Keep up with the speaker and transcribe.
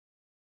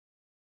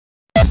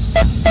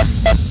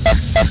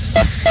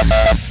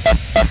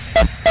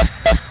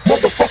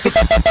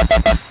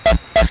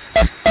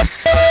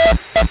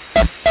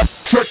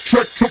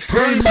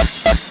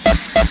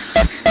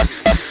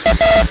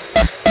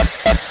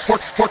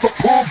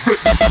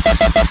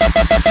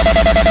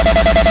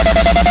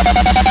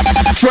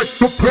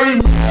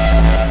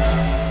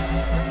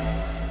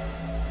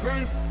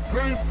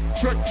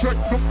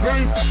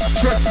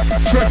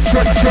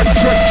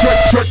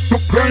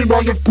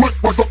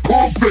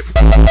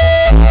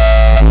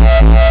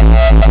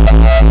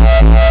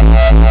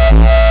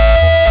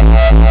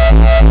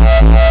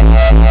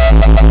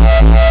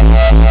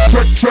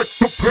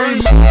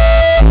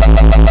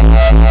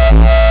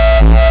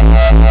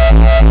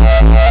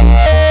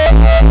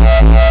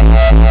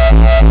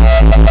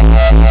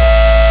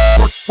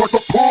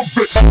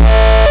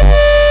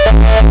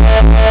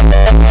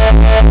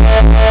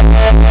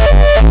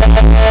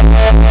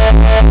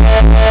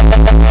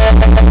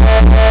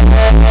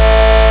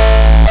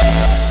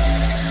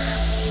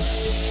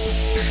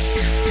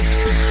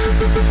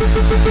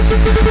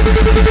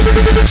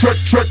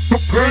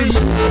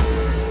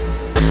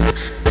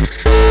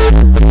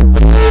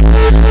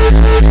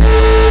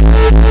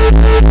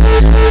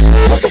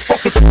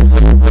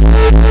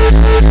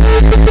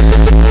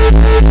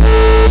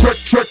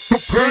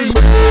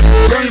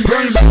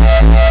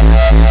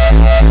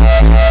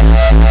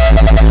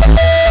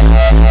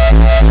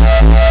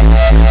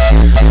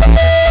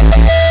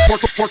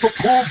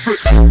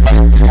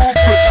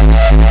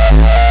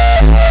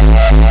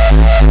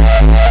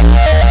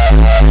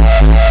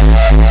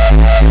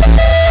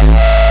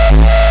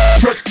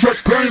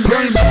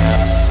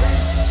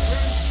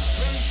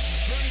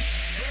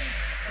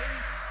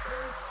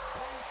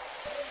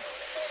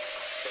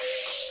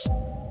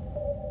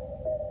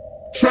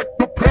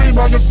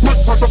iron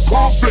grip like a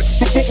convict.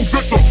 The full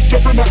victim,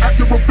 jump in the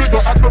accurate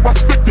vigor after I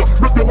stick ya.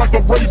 Rip you like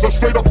a razor,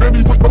 straight up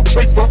any with no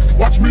chaser.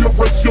 Watch me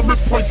erase you,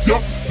 misplace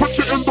ya. Put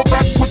you in the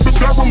back with the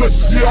derelict.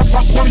 Yeah, I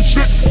got 20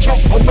 shit.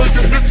 Chunk, I'm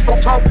making hits, no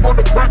time for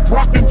the crack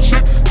rockin'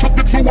 shit. Took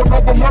it to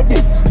another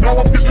level. Now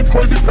I'm getting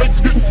crazy paid,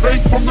 getting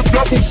paid from the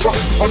devil.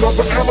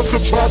 Another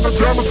amateur trying to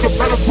damage the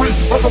pedigree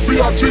of a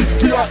B.I.G.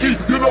 T.I.E.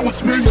 You know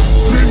it's me,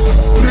 me,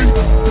 me,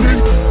 me,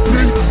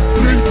 me,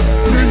 me,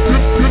 me,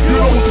 you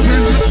know it's me.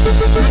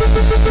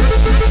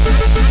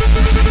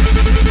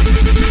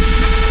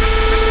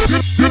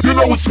 You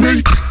know it's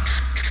me.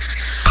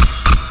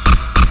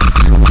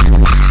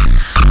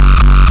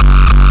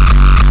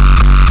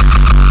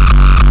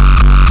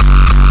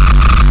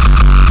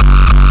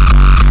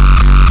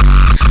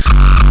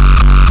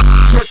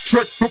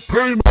 Check the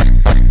pain.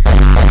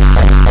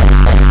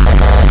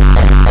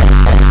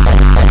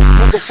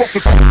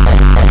 Motherfuckers.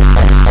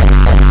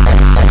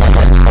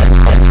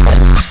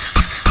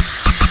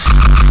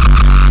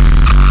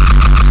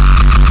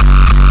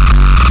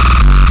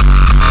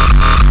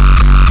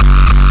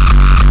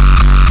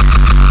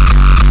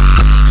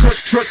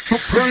 Check the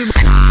pain.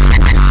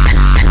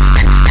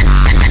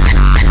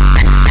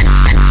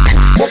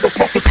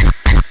 Motherfuckers.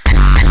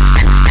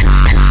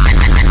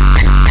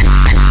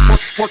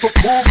 Like a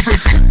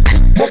convict.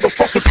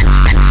 Motherfuckers.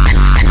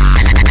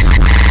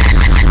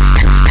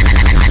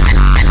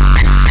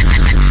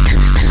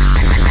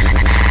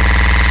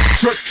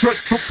 Check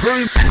the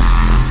pain.